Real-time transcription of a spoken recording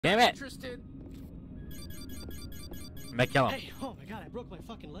Damn it! Interested. I'm gonna kill him. Hey, oh my god, I broke my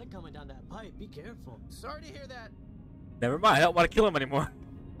fucking leg coming down that pipe. Be careful. Sorry to hear that. Never mind, I don't want to kill him anymore.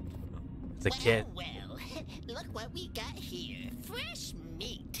 It's a kid. Well, look what we got here. Fresh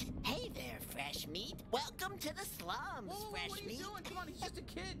meat. Hey there, fresh meat. Welcome to the slums, Whoa, fresh what are you meat. doing? Come on, he's just a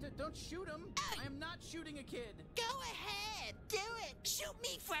kid. Don't shoot him. I am not shooting a kid. Go ahead, do it. Shoot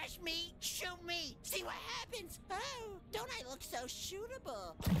me, fresh meat. Shoot me. See what happens. Oh, don't I look so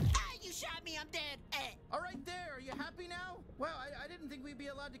shootable? Ah, you shot me. I'm dead. All right, there. Are you happy now? Well, I didn't think we'd be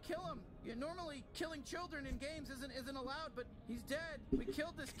allowed to kill him. Normally, killing children in games isn't allowed, but he's dead. We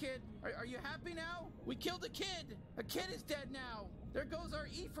killed this kid. Are you happy now? We killed a kid. A kid is dead now. There goes our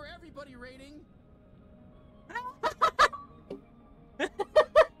E for everybody rating.